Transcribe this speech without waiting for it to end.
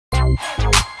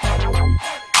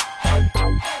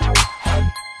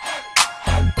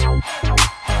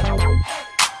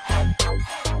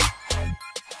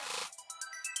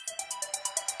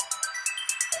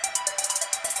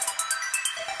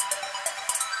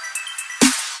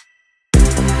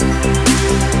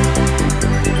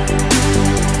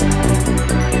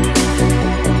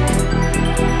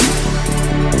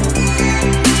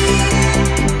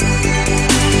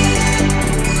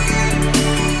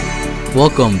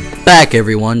Welcome back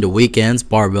everyone to Weekends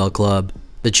Barbell Club,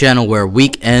 the channel where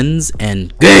weekends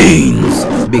and gains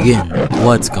begin.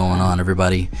 What's going on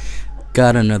everybody?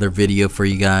 Got another video for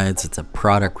you guys. It's a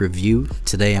product review.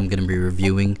 Today I'm going to be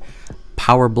reviewing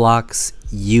PowerBlock's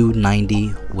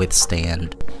U90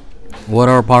 withstand. What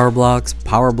are PowerBlocks?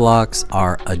 PowerBlocks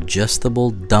are adjustable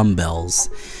dumbbells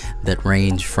that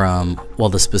range from, well,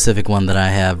 the specific one that I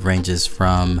have ranges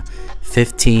from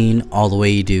 15 all the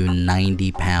way to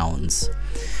 90 pounds.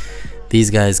 These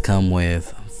guys come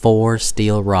with 4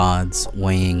 steel rods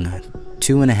weighing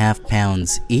 2.5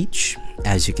 pounds each.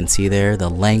 As you can see there, the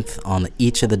length on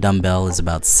each of the dumbbell is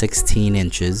about 16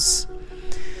 inches.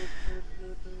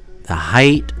 The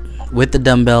height with the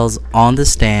dumbbells on the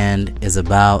stand is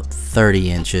about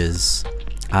 30 inches.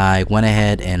 I went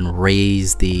ahead and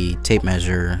raised the tape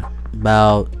measure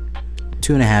about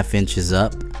 2.5 inches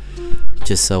up,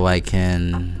 just so I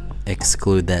can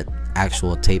exclude that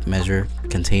actual tape measure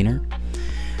container.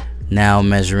 Now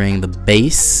measuring the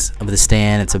base of the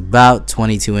stand, it's about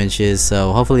 22 inches,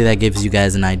 so hopefully that gives you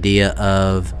guys an idea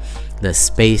of the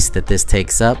space that this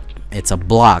takes up. It's a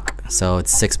block, so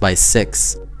it's 6 by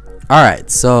 6. Alright,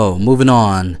 so moving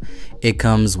on, it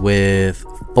comes with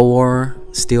 4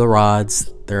 steel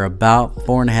rods. They're about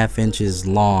 4.5 inches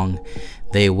long.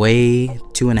 They weigh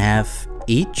 2.5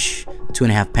 each,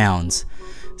 2.5 pounds.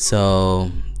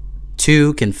 So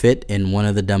 2 can fit in one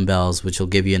of the dumbbells, which will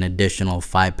give you an additional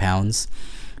 5 pounds,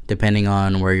 depending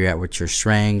on where you're at with your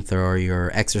strength or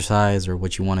your exercise or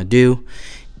what you want to do.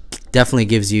 Definitely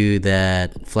gives you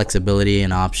that flexibility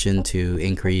and option to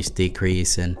increase,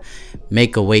 decrease, and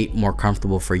make a weight more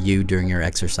comfortable for you during your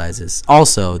exercises.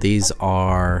 Also, these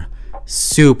are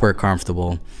super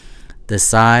comfortable. The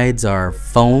sides are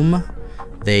foam.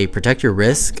 They protect your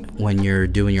wrist when you're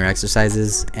doing your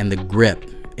exercises, and the grip,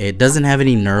 it doesn't have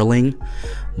any knurling,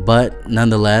 but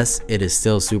nonetheless it is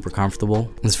still super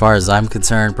comfortable. As far as I'm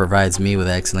concerned, provides me with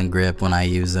excellent grip when I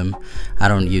use them. I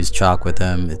don't use chalk with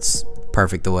them. It's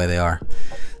perfect the way they are.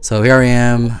 So here I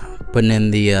am putting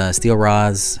in the steel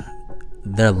rods.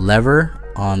 The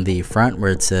lever on the front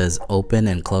where it says open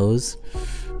and close,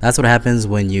 that's what happens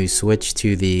when you switch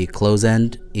to the close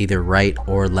end, either right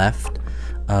or left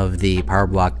of the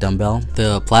PowerBlock dumbbell.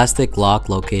 The plastic lock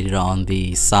located on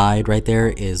the side right there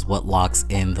is what locks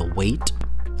in the weight.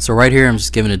 So right here I'm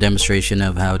just giving a demonstration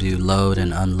of how to load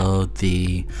and unload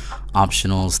the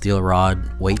optional steel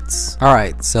rod weights.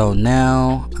 Alright, so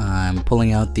now I'm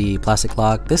pulling out the plastic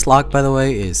lock. This lock, by the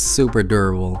way, is super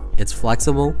durable. It's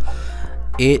flexible.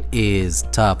 It is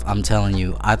tough, I'm telling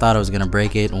you. I thought I was gonna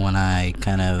break it when I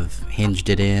kind of hinged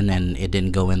it in and it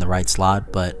didn't go in the right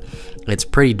slot, but it's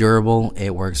pretty durable.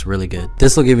 It works really good.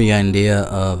 This will give you an idea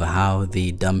of how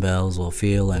the dumbbells will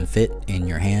feel and fit in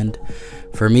your hand.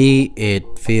 For me,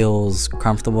 it feels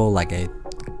comfortable, like I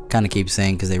kind of keep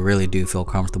saying, because they really do feel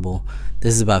comfortable.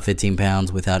 This is about 15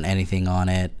 pounds without anything on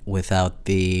it, without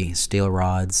the steel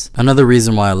rods. Another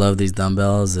reason why I love these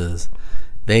dumbbells is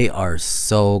they are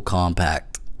so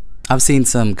compact. I've seen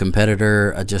some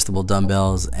competitor adjustable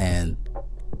dumbbells and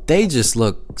they just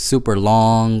look super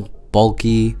long,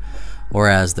 bulky,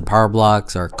 whereas the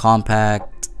PowerBlocks are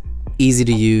compact, easy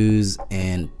to use,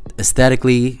 and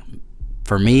aesthetically,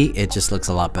 for me, it just looks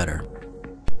a lot better.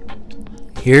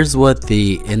 Here's what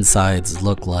the insides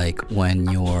look like when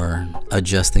you're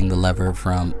adjusting the lever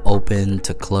from open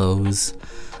to close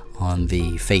on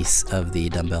the face of the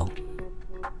dumbbell.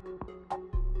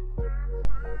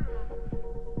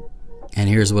 And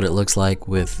here's what it looks like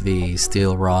with the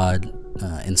steel rod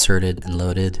inserted and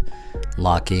loaded,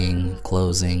 locking,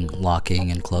 closing,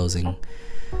 locking and closing.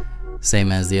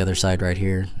 Same as the other side right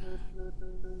here.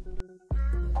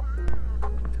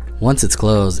 Once it's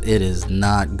closed, it is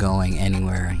not going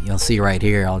anywhere. You'll see right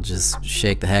here, I'll just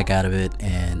shake the heck out of it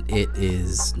and it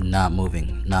is not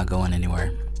moving, not going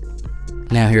anywhere.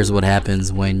 Now here's what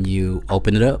happens when you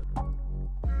open it up.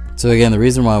 So again, the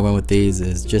reason why I went with these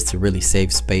is just to really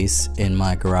save space in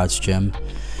my garage gym.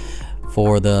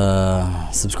 For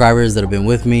the subscribers that have been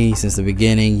with me since the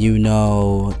beginning, you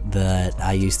know that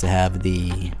I used to have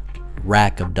the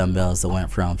rack of dumbbells that went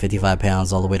from 55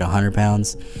 pounds all the way to 100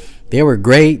 pounds. They were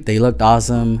great, they looked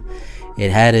awesome,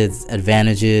 it had its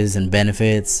advantages and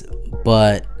benefits,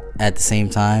 but at the same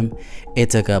time it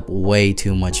took up way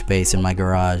too much space in my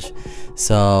garage.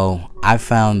 So I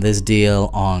found this deal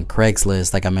on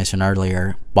Craigslist, like I mentioned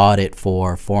earlier, bought it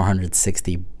for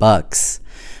 460 bucks,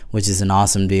 which is an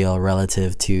awesome deal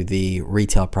relative to the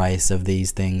retail price of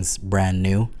these things brand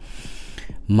new.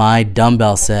 My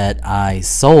dumbbell set I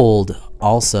sold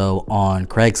also on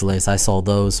Craigslist. I sold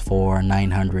those for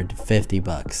 950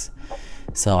 bucks.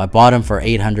 So I bought them for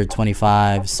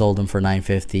 $825, sold them for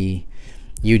 $950.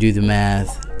 You do the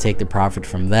math, take the profit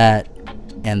from that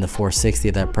and the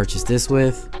 $460 that I purchased this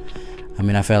with. I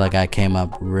mean, I felt like I came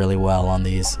up really well on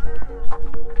these.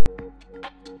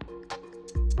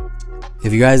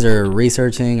 If you guys are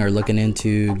researching or looking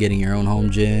into getting your own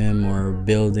home gym or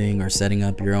building or setting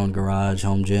up your own garage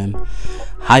home gym,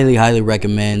 highly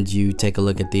recommend you take a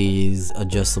look at these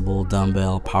adjustable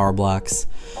dumbbell power blocks.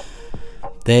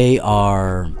 They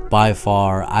are by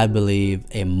far, I believe,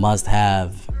 a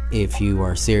must-have if you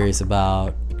are serious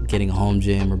about getting a home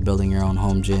gym or building your own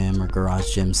home gym or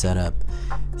garage gym setup.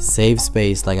 Save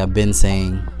space, like I've been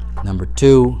saying. Number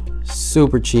two,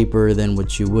 super cheaper than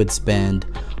what you would spend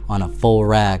on a full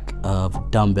rack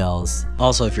of dumbbells.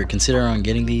 Also, if you're considering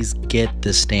getting these, get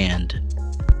the stand.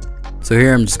 So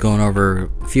here I'm just going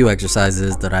over a few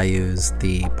exercises that I use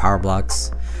the power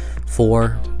blocks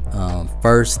for.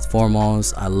 First,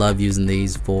 foremost, I love using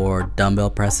these for dumbbell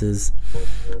presses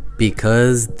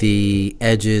because the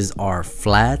edges are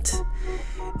flat.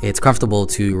 It's comfortable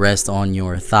to rest on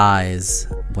your thighs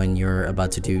when you're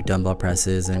about to do dumbbell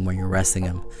presses and when you're resting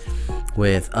them.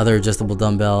 With other adjustable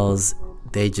dumbbells,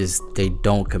 they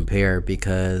don't compare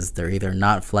because they're either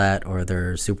not flat or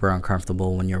they're super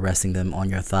uncomfortable when you're resting them on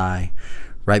your thigh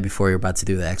right before you're about to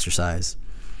do the exercise.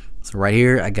 So right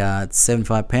here I got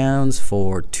 75 pounds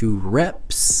for 2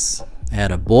 reps.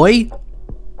 Attaboy.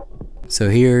 So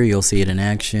here you'll see it in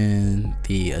action.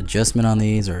 The adjustment on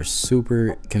these are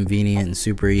super convenient and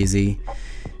super easy.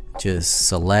 Just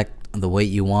select the weight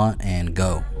you want and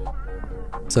go.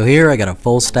 So here I got a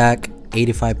full stack,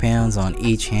 85 pounds on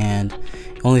each hand.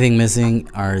 Only thing missing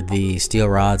are the steel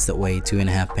rods that weigh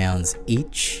 2.5 pounds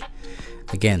each.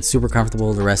 Again, super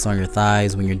comfortable to rest on your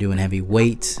thighs when you're doing heavy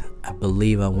weight. I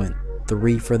believe I went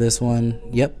 3 for this one.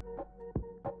 Yep.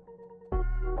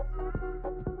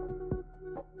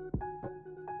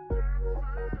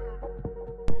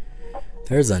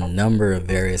 There's a number of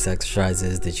various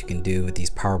exercises that you can do with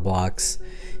these power blocks.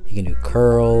 You can do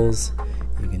curls,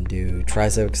 you can do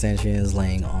tricep extensions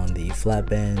laying on the flat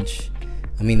bench.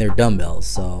 I mean, they're dumbbells,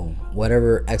 so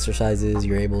whatever exercises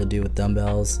you're able to do with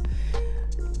dumbbells,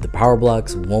 the power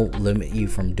blocks won't limit you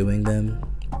from doing them.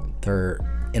 They're,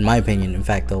 in my opinion, in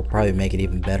fact, they'll probably make it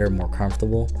even better, more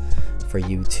comfortable for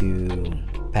you to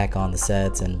pack on the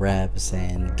sets and reps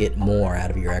and get more out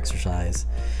of your exercise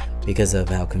because of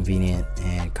how convenient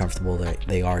and comfortable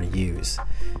they are to use.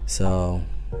 So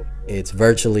it's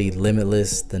virtually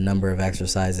limitless, the number of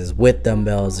exercises with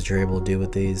dumbbells that you're able to do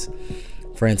with these.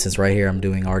 For instance, right here I'm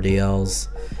doing RDLs,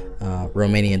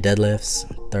 Romanian deadlifts,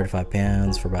 35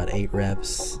 pounds for about 8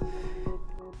 reps.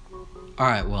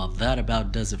 Alright, well that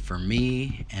about does it for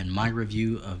me and my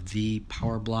review of the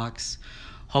power blocks.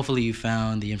 Hopefully you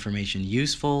found the information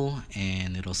useful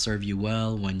and it'll serve you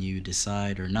well when you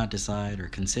decide or not decide or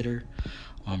consider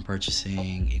on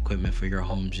purchasing equipment for your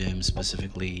home gym,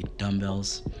 specifically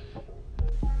dumbbells.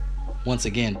 Once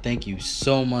again, thank you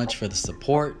so much for the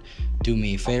support. Do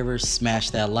me a favor, smash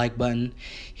that like button,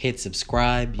 hit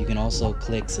subscribe. You can also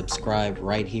click subscribe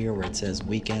right here where it says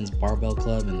Weekends Barbell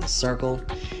Club in the circle.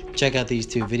 Check out these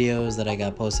 2 videos that I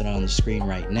got posted on the screen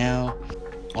right now.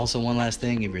 Also, one last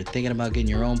thing, if you're thinking about getting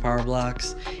your own power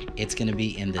blocks, it's going to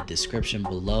be in the description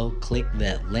below. Click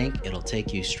that link, it'll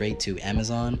take you straight to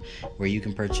Amazon where you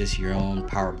can purchase your own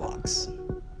power blocks.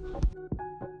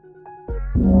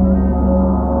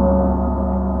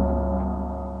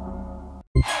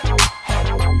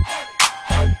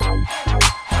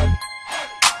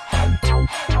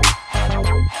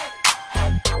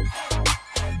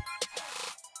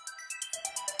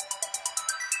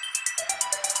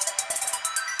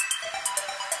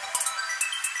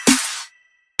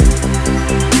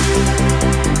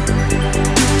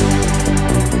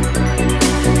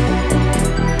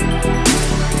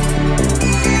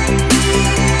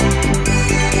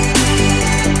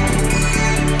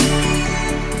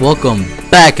 Welcome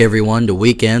back everyone to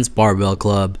Weekends Barbell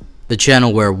Club, the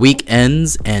channel where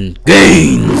weekends and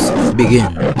gains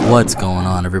begin. What's going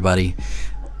on everybody?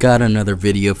 Got another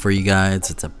video for you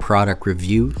guys. It's a product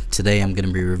review. Today I'm going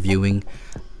to be reviewing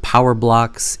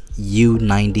PowerBlock's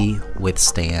U90 with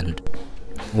stand.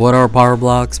 What are power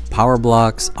blocks? Power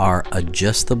blocks are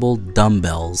adjustable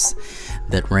dumbbells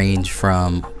that range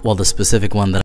from, well, the specific one that